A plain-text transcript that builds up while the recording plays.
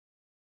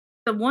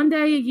the one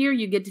day a year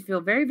you get to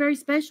feel very, very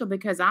special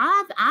because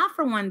I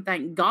for one,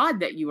 thank God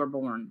that you were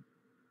born.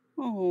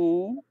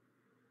 Oh,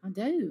 I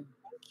do.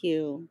 thank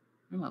you.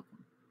 You're welcome.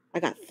 I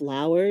got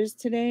flowers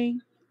today.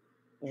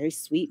 Very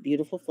sweet,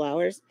 beautiful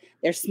flowers.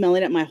 They're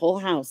smelling at my whole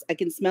house. I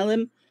can smell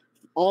them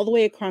all the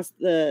way across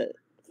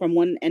from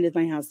one end of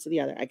my house to the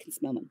other. I can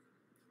smell them.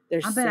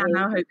 They're I bet I so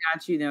know who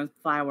got you those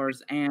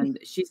flowers, and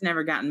she's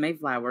never gotten me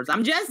flowers.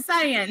 I'm just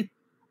saying.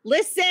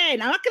 Listen, I'm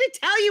not going to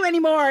tell you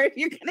anymore if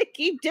you're going to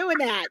keep doing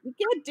that. You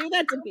can't do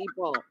that to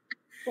people.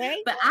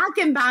 Okay? But I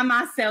can buy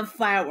myself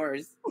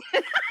flowers.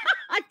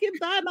 I can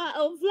buy my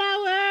own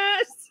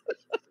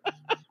flowers.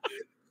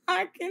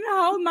 I can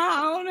hold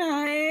my own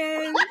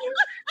hand.